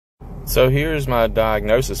So here's my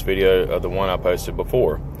diagnosis video of the one I posted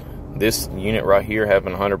before. This unit right here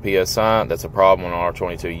having 100 psi, that's a problem on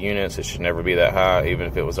R22 units. It should never be that high. Even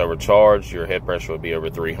if it was overcharged, your head pressure would be over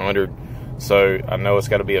 300. So I know it's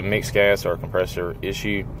got to be a mixed gas or a compressor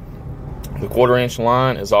issue. The 1/4 inch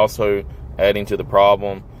line is also adding to the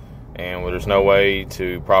problem, and there's no way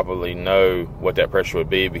to properly know what that pressure would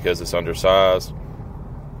be because it's undersized.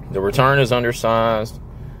 The return is undersized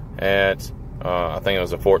at I think it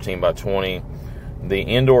was a 14 by 20. The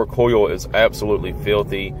indoor coil is absolutely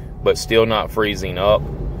filthy, but still not freezing up,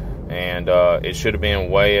 and it should have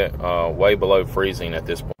been way below freezing at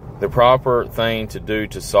this point. The proper thing to do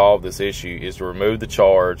to solve this issue is to remove the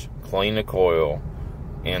charge, clean the coil,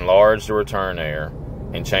 enlarge the return air,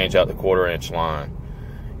 and change out the 1/4 inch line.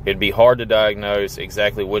 It'd be hard to diagnose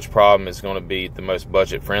exactly which problem is going to be the most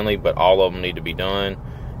budget friendly, but all of them need to be done.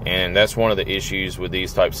 And that's one of the issues with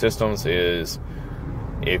these type systems is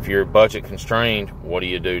if you're budget constrained, what do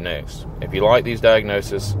you do next? If you like these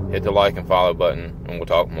diagnoses, hit the like and follow button, and we'll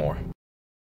talk more.